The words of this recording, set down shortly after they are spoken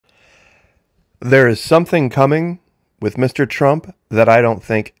There is something coming with Mr. Trump that I don't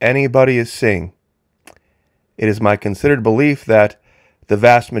think anybody is seeing. It is my considered belief that the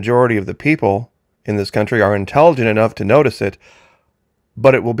vast majority of the people in this country are intelligent enough to notice it,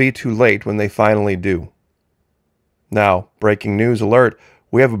 but it will be too late when they finally do. Now, breaking news alert,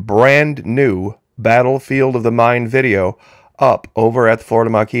 we have a brand new Battlefield of the Mind video up over at the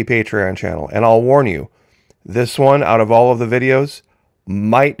Florida Maquis Patreon channel. And I'll warn you, this one out of all of the videos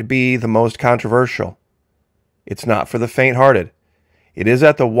might be the most controversial. It's not for the faint-hearted. It is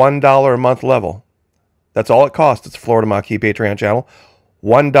at the $1 a month level. That's all it costs. It's Florida Maquis Patreon channel.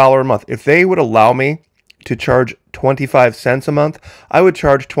 $1 a month. If they would allow me to charge 25 cents a month, I would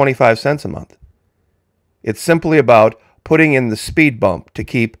charge 25 cents a month. It's simply about putting in the speed bump to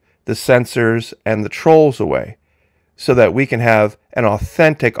keep the censors and the trolls away so that we can have an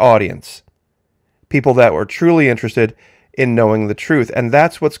authentic audience. People that were truly interested in knowing the truth. And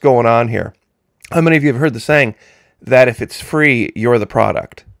that's what's going on here. How many of you have heard the saying that if it's free, you're the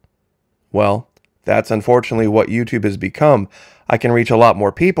product? Well, that's unfortunately what YouTube has become. I can reach a lot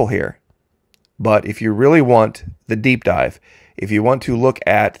more people here. But if you really want the deep dive, if you want to look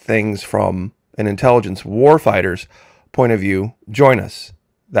at things from an intelligence warfighter's point of view, join us.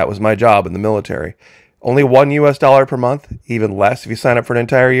 That was my job in the military. Only $1 US per month, even less if you sign up for an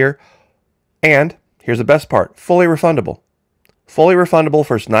entire year. And here's the best part, fully refundable. Fully refundable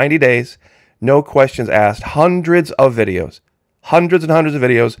first 90 days, no questions asked, hundreds of videos, hundreds and hundreds of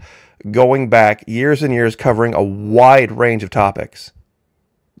videos going back years and years covering a wide range of topics.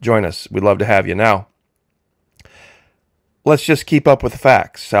 Join us. We'd love to have you. Now, let's just keep up with the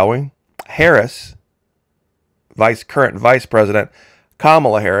facts, shall we? Harris, current Vice President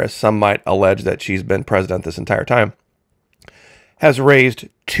Kamala Harris, some might allege that she's been president this entire time, has raised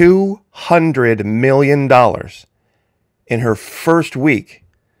 $200 million in her first week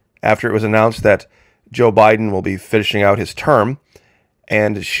after it was announced that Joe Biden will be finishing out his term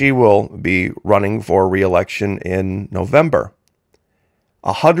and she will be running for re-election in November.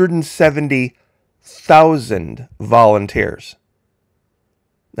 170,000 volunteers.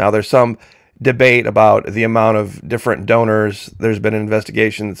 Now, there's some debate about the amount of different donors. There's been an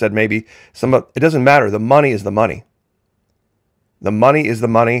investigation that said maybe it doesn't matter. The money is the money. The money is the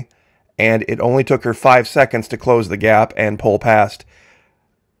money, and it only took her 5 seconds to close the gap and pull past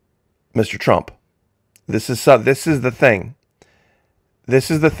Mr. Trump. This is the thing.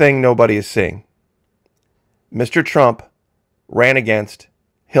 This is the thing nobody is seeing. Mr. Trump ran against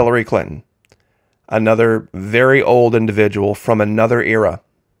Hillary Clinton, another very old individual from another era.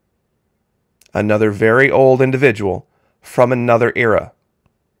 Another very old individual from another era.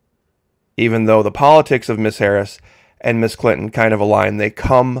 Even though the politics of Miss Harris and Miss Clinton kind of align, they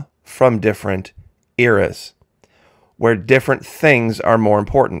come from different eras where different things are more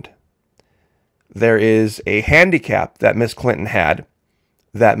important. There is a handicap that Miss Clinton had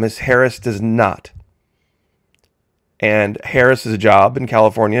that Miss Harris does not. And Harris's job in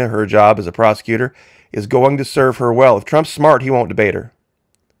California, her job as a prosecutor, is going to serve her well. If Trump's smart, he won't debate her.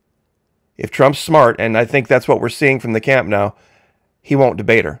 If Trump's smart, and I think that's what we're seeing from the camp now, he won't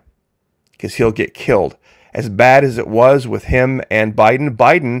debate her because he'll get killed. As bad as it was with him and Biden,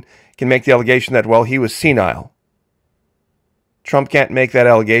 Biden can make the allegation that, well, he was senile. Trump can't make that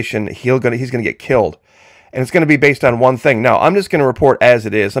allegation. He's going to get killed. And it's going to be based on one thing. Now, I'm just going to report as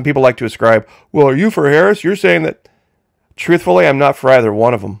it is. Some people like to ascribe, well, are you for Harris? You're saying that. Truthfully, I'm not for either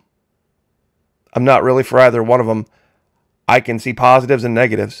one of them. I'm not really for either one of them. I can see positives and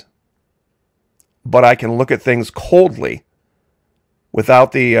negatives. But I can look at things coldly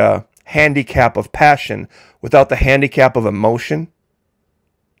without the handicap of passion, without the handicap of emotion,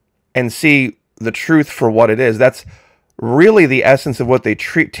 and see the truth for what it is. That's really the essence of what they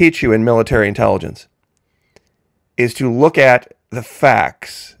teach you in military intelligence, is to look at the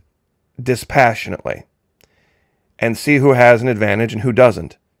facts dispassionately and see who has an advantage and who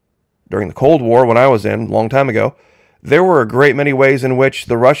doesn't. During the Cold War, when I was in, a long time ago, there were a great many ways in which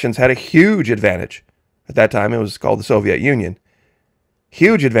the Russians had a huge advantage. At that time, it was called the Soviet Union.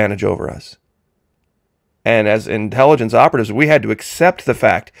 Huge advantage over us. And as intelligence operatives, we had to accept the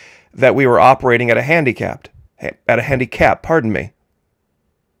fact that we were operating at a handicap.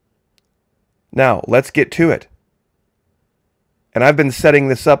 Now, let's get to it. And I've been setting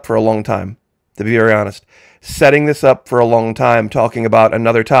this up for a long time, to be very honest. Setting this up for a long time, talking about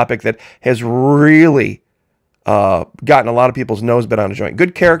another topic that has really gotten a lot of people's nose bit on a joint.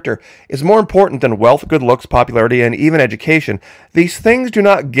 Good character is more important than wealth, good looks, popularity, and even education. These things do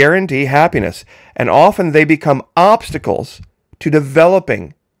not guarantee happiness, and often they become obstacles to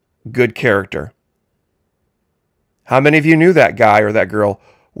developing good character. How many of you knew that guy or that girl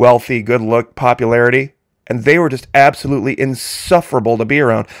wealthy, good look, popularity, and they were just absolutely insufferable to be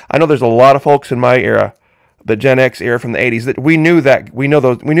around. I know there's a lot of folks in my era, the Gen X era from the 80s, that we knew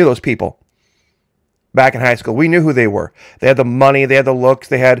those people back in high school. We knew who they were. They had the money, they had the looks,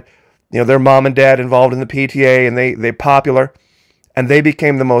 they had, their mom and dad involved in the PTA, and they popular, and they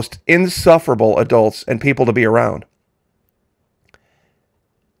became the most insufferable adults and people to be around.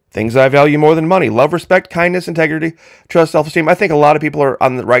 Things I value more than money: love, respect, kindness, integrity, trust, self-esteem. I think a lot of people are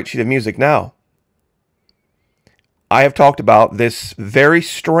on the right sheet of music now. I have talked about this very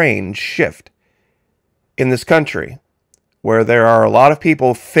strange shift in this country where there are a lot of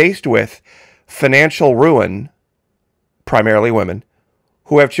people faced with financial ruin, primarily women,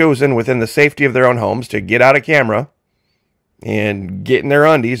 who have chosen within the safety of their own homes to get out of camera and get in their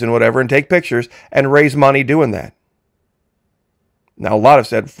undies and whatever and take pictures and raise money doing that. Now, a lot have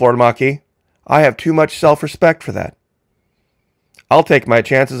said, Florida Maquis, I have too much self-respect for that. I'll take my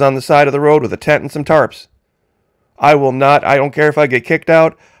chances on the side of the road with a tent and some tarps. I don't care if I get kicked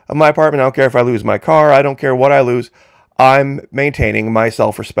out of my apartment. I don't care if I lose my car. I don't care what I lose. I'm maintaining my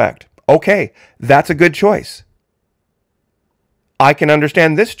self-respect. Okay, that's a good choice. I can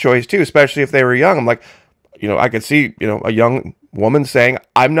understand this choice too, especially if they were young. I'm like, I could see, a young woman saying,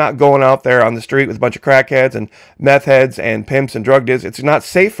 I'm not going out there on the street with a bunch of crackheads and meth heads and pimps and drug dealers. It's not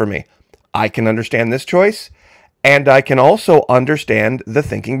safe for me. I can understand this choice, and I can also understand the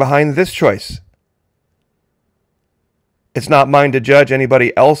thinking behind this choice. It's not mine to judge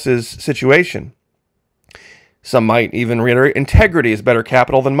anybody else's situation. Some might even reiterate, integrity is better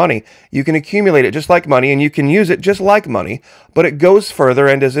capital than money. You can accumulate it just like money, and you can use it just like money, but it goes further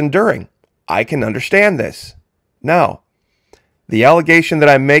and is enduring. I can understand this. Now, the allegation that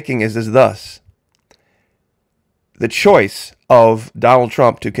I'm making is thus. The choice of Donald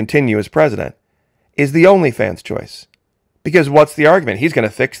Trump to continue as president is the OnlyFans choice. Because what's the argument? He's going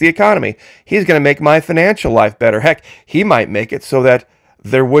to fix the economy. He's going to make my financial life better. Heck, he might make it so that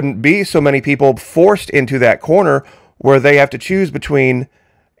there wouldn't be so many people forced into that corner where they have to choose between,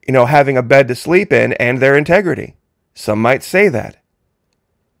 having a bed to sleep in and their integrity. Some might say that.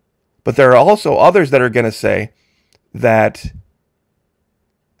 But there are also others that are going to say that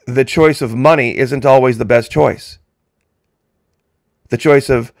the choice of money isn't always the best choice. The choice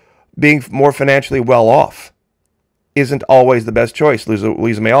of being more financially well off isn't always the best choice.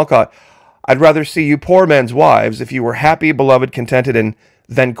 Louisa May Alcott, I'd rather see you poor men's wives if you were happy, beloved, contented, and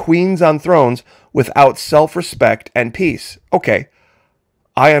than queens on thrones without self-respect and peace. Okay,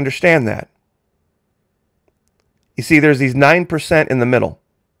 I understand that. You see, there's these 9% in the middle.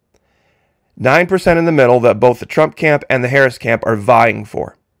 9% in the middle that both the Trump camp and the Harris camp are vying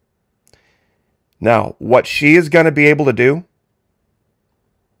for. Now, what she is going to be able to do,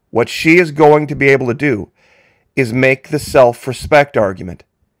 is make the self-respect argument.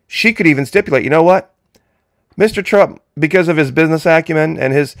 She could even stipulate, you know what? Mr. Trump, because of his business acumen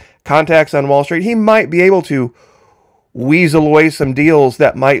and his contacts on Wall Street, he might be able to weasel away some deals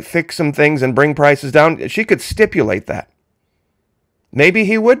that might fix some things and bring prices down. She could stipulate that. Maybe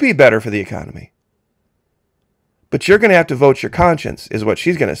he would be better for the economy. But you're going to have to vote your conscience, is what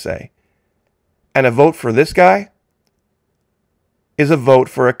she's going to say. And a vote for this guy is a vote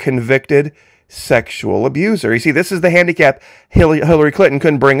for a convicted sexual abuser. You see, this is the handicap Hillary Clinton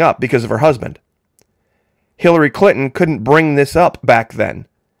couldn't bring up because of her husband. Hillary Clinton couldn't bring this up back then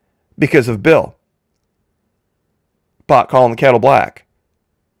because of Bill. Pot calling the kettle black.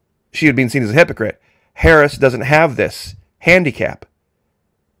 She had been seen as a hypocrite. Harris doesn't have this handicap.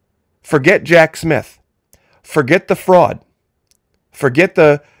 Forget Jack Smith. Forget the fraud. Forget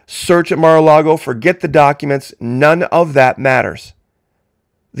the search at Mar-a-Lago. Forget the documents. None of that matters.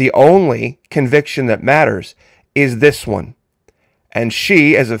 The only conviction that matters is this one. And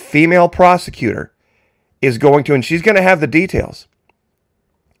she, as a female prosecutor, is going to, and she's going to have the details.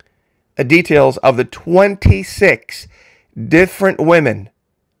 The details of the 26 different women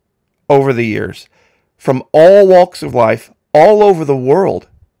over the years from all walks of life, all over the world,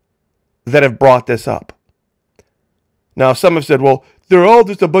 that have brought this up. Now, some have said, well, they're all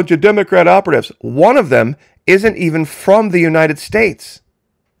just a bunch of Democrat operatives. One of them isn't even from the United States.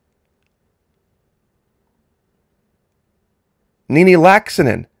 Nini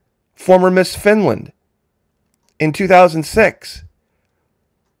Laaksonen, former Miss Finland, in 2006.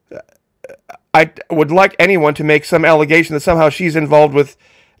 I would like anyone to make some allegation that somehow she's involved with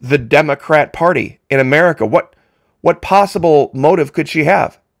the Democrat Party in America. What possible motive could she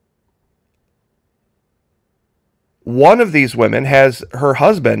have? One of these women has her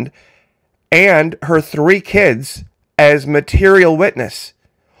husband and her 3 kids as material witness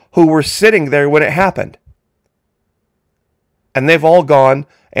who were sitting there when it happened. And they've all gone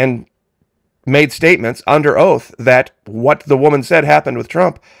and made statements under oath that what the woman said happened with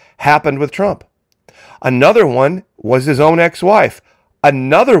Trump happened with Trump. Another one was his own ex-wife.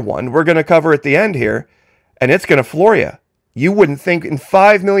 Another one we're going to cover at the end here, and it's going to floor you. You wouldn't think in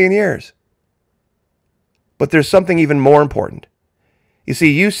 5 million years. But there's something even more important. You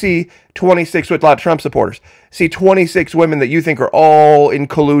see 26 with a lot of Trump supporters. See 26 women that you think are all in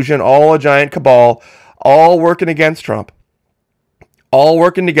collusion, all a giant cabal, all working against Trump, all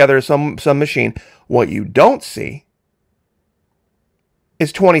working together as some machine. What you don't see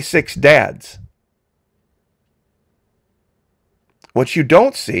is 26 dads. What you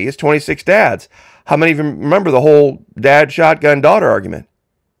don't see is 26 dads. How many of you remember the whole dad, shotgun, daughter argument?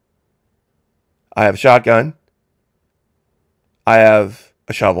 I have a shotgun. I have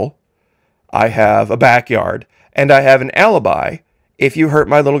a shovel. I have a backyard. And I have an alibi if you hurt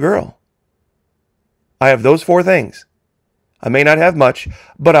my little girl. I have those 4 things. I may not have much,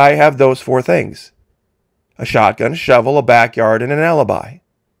 but I have those 4 things. A shotgun, a shovel, a backyard, and an alibi.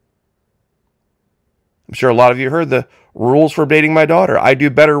 I'm sure a lot of you heard the rules for dating my daughter. I do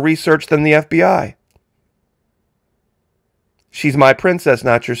better research than the FBI. She's my princess,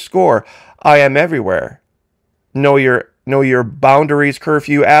 not your score. I am everywhere. Know your boundaries,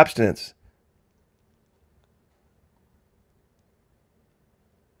 curfew, abstinence.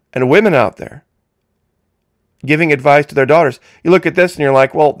 And women out there giving advice to their daughters. You look at this and you're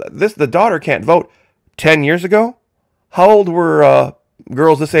like, well, the daughter can't vote. 10 years ago? How old were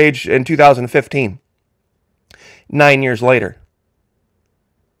girls this age in 2015? 9 years later.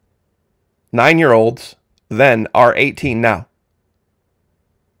 9-year-olds then are 18 now.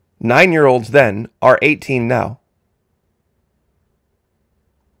 9-year-olds then are 18 now.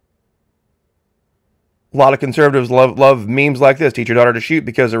 A lot of conservatives love memes like this. Teach your daughter to shoot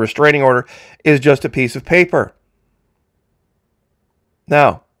because a restraining order is just a piece of paper.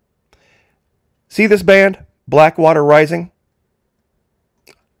 Now, see this band, Blackwater Rising?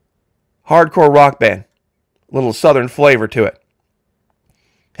 Hardcore rock band. A little southern flavor to it.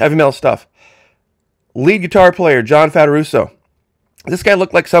 Heavy metal stuff. Lead guitar player, John Fataruso. Does this guy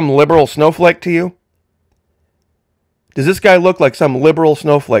look like some liberal snowflake to you? Does this guy look like some liberal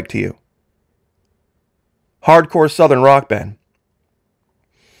snowflake to you? Hardcore southern rock band.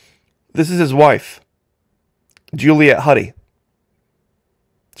 This is his wife, Juliet Huddy.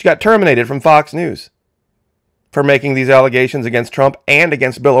 She got terminated from Fox News for making these allegations against Trump and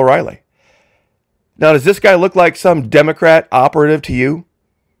against Bill O'Reilly. Now, does this guy look like some Democrat operative to you?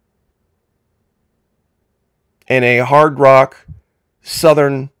 In a hard rock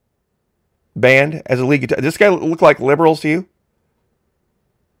southern band as a lead guitar. Does this guy look like liberals to you?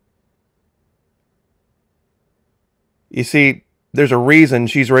 You see, there's a reason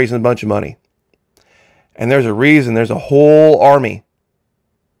she's raising a bunch of money. And there's a reason there's a whole army,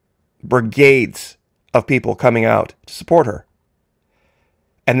 brigades of people coming out to support her.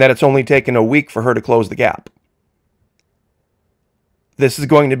 And that it's only taken a week for her to close the gap. This is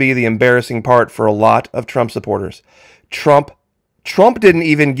going to be the embarrassing part for a lot of Trump supporters. Trump didn't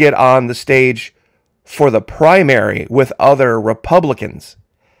even get on the stage for the primary with other Republicans.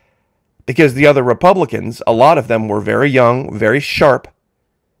 Because the other Republicans, a lot of them were very young, very sharp,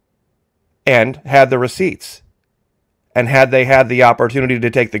 and had the receipts. And had they had the opportunity to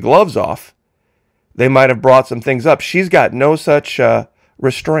take the gloves off, they might have brought some things up. She's got no such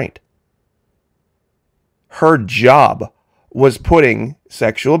restraint. Her job was putting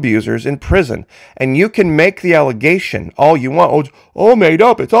sexual abusers in prison. And you can make the allegation all you want. Oh, it's all made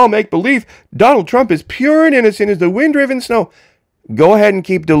up. It's all make-believe. Donald Trump is pure and innocent as the wind-driven snow. Go ahead and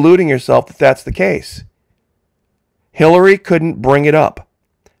keep deluding yourself that that's the case. Hillary couldn't bring it up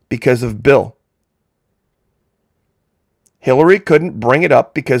because of Bill. Hillary couldn't bring it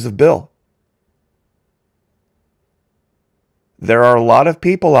up because of Bill. There are a lot of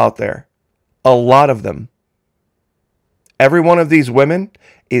people out there, a lot of them. Every one of these women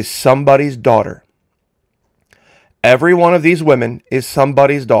is somebody's daughter. Every one of these women is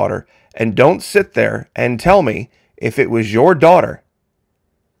somebody's daughter. And don't sit there and tell me if it was your daughter,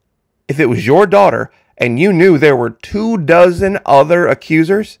 and you knew there were 24 other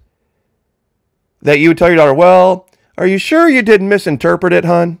accusers, that you would tell your daughter, well, are you sure you didn't misinterpret it,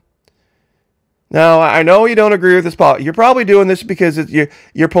 hon? Now, I know you don't agree with this. You're probably doing this because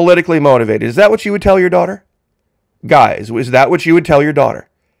you're politically motivated. Is that what you would tell your daughter? Guys, is that what you would tell your daughter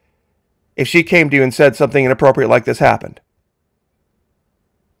if she came to you and said something inappropriate like this happened?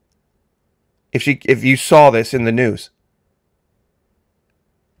 If you saw this in the news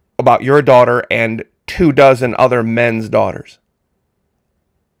about your daughter and 24 other men's daughters,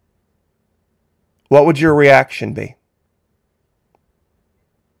 what would your reaction be?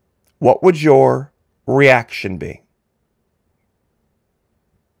 what would your reaction be?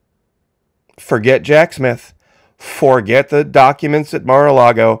 Forget Jack Smith. Forget the documents at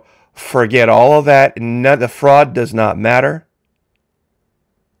Mar-a-Lago. Forget all of that. The fraud does not matter.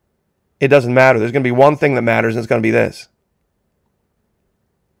 It doesn't matter. There's going to be one thing that matters, and it's going to be this.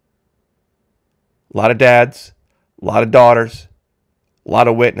 A lot of dads, a lot of daughters, a lot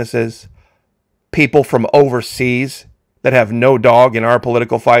of witnesses, people from overseas that have no dog in our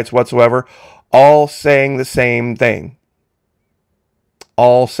political fights whatsoever, all saying the same thing.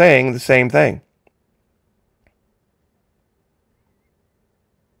 All saying the same thing.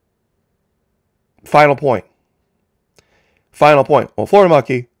 Final point. Final point. Well, Florida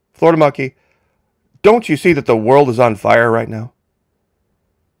Mucky, don't you see that the world is on fire right now?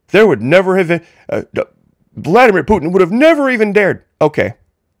 There would never have been, Vladimir Putin would have never even dared. Okay.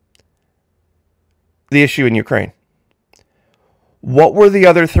 The issue in Ukraine. What were the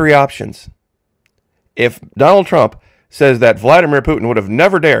other three options? If Donald Trump says that Vladimir Putin would have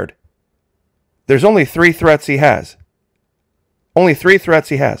never dared, there's only three threats he has. Only three threats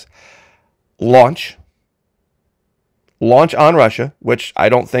he has. Launch on Russia, which I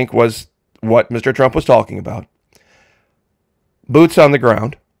don't think was what Mr. Trump was talking about. Boots on the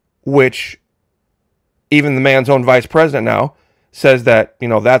ground, which even the man's own vice president now says that,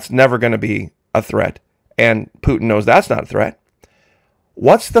 that's never going to be a threat. And Putin knows that's not a threat.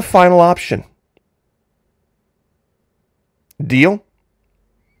 What's the final option? Deal?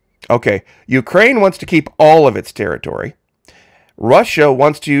 Okay, Ukraine wants to keep all of its territory. Russia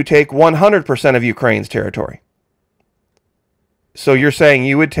wants to take 100% of Ukraine's territory. So you're saying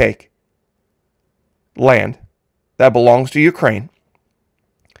you would take land that belongs to Ukraine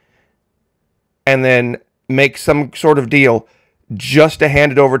and then make some sort of deal just to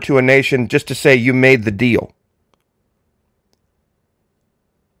hand it over to a nation just to say you made the deal.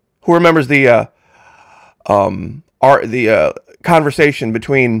 Who remembers the conversation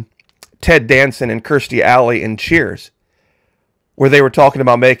between Ted Danson and Kirstie Alley in Cheers, where they were talking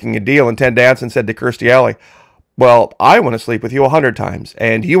about making a deal, and Ted Danson said to Kirstie Alley, well, I want to sleep with you 100 times,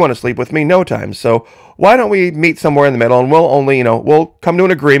 and you want to sleep with me no times, so why don't we meet somewhere in the middle, and we'll only, we'll come to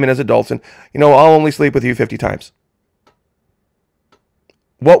an agreement as adults, and, I'll only sleep with you 50 times.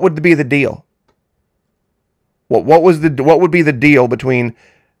 What would be the deal? What would be the deal between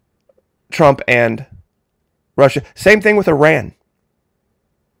Trump and Russia? Same thing with Iran.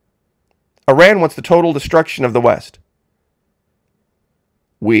 Iran wants the total destruction of the West.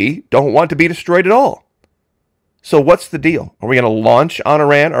 We don't want to be destroyed at all. So what's the deal? Are we going to launch on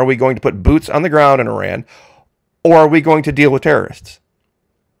Iran? Are we going to put boots on the ground in Iran? Or are we going to deal with terrorists?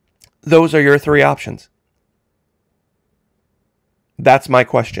 Those are your three options. That's my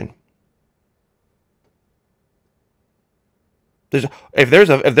question. If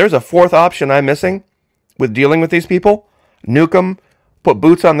there's a fourth option I'm missing with dealing with these people, nuke them, put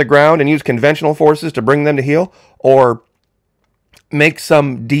boots on the ground and use conventional forces to bring them to heel, or make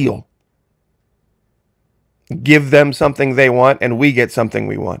some deal. Give them something they want and we get something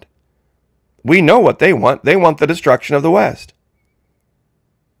we want. We know what they want. They want the destruction of the West.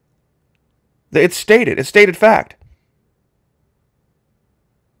 It's stated fact.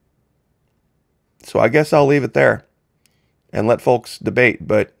 So I guess I'll leave it there and let folks debate,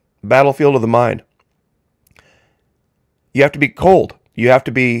 but battlefield of the mind. You have to be cold. You have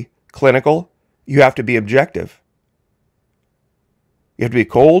to be clinical. You have to be objective. You have to be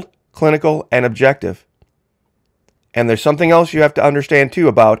cold, clinical, and objective. And there's something else you have to understand, too,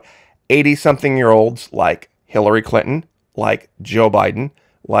 about 80-something-year-olds like Hillary Clinton, like Joe Biden,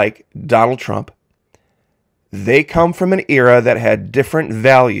 like Donald Trump. They come from an era that had different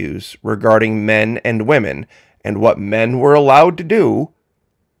values regarding men and women and what men were allowed to do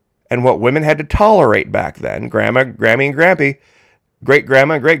and what women had to tolerate back then. Grandma, Grammy, and Grampy,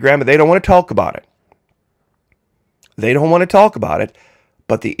 great-grandma, and great-grandma, they don't want to talk about it. They don't want to talk about it.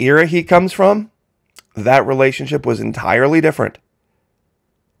 But the era he comes from, that relationship was entirely different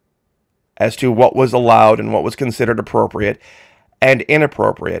as to what was allowed and what was considered appropriate and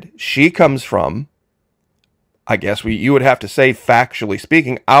inappropriate. She comes from, I guess you would have to say, factually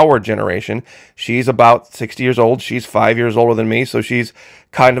speaking, our generation. She's about 60 years old. She's 5 years older than me, so she's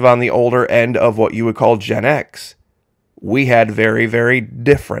kind of on the older end of what you would call Gen X. We had very, very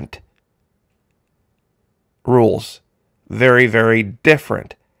different rules, very, very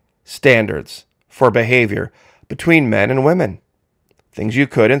different standards for behavior between men and women. Things you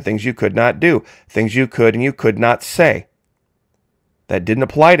could and things you could not do. Things you could and you could not say. That didn't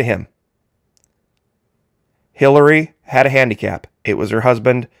apply to him. Hillary had a handicap. It was her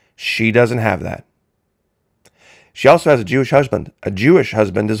husband. She doesn't have that. She also has a Jewish husband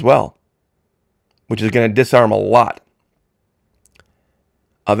as well, which is going to disarm a lot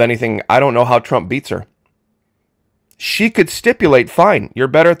of anything. I don't know how Trump beats her. She could stipulate, fine, you're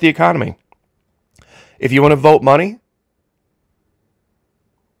better at the economy. If you want to vote money,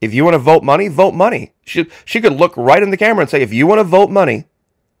 vote money. She could look right in the camera and say, if you want to vote money,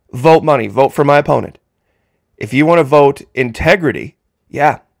 vote for my opponent. If you want to vote integrity,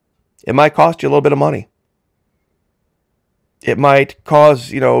 yeah, it might cost you a little bit of money. It might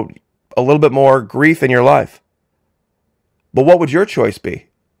cause, a little bit more grief in your life. But what would your choice be?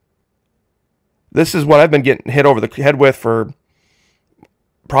 This is what I've been getting hit over the head with for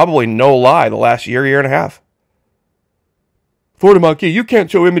probably no lie the last year and a half. Florida Monkey, you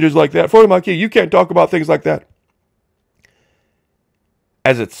can't show images like that. Florida Monkey, you can't talk about things like that.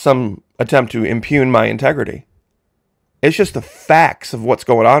 As it's some attempt to impugn my integrity. It's just the facts of what's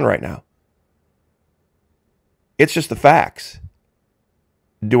going on right now. It's just the facts.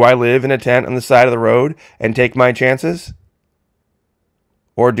 Do I live in a tent on the side of the road and take my chances?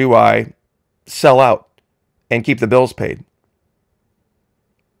 Or do I sell out and keep the bills paid?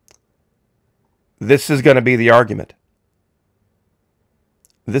 This is going to be the argument.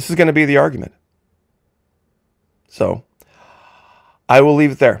 This is going to be the argument. So, I will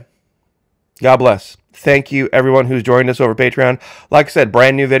leave it there. God bless. Thank you, everyone who's joined us over Patreon. Like I said,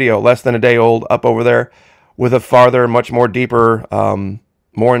 brand new video, less than a day old, up over there with a farther, much more deeper,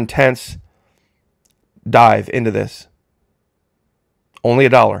 more intense dive into this. Only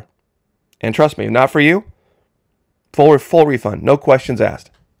 $1. And trust me, not for you, full refund, no questions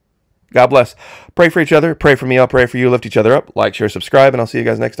asked. God bless. Pray for each other. Pray for me. I'll pray for you. Lift each other up. Like, share, subscribe, and I'll see you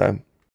guys next time.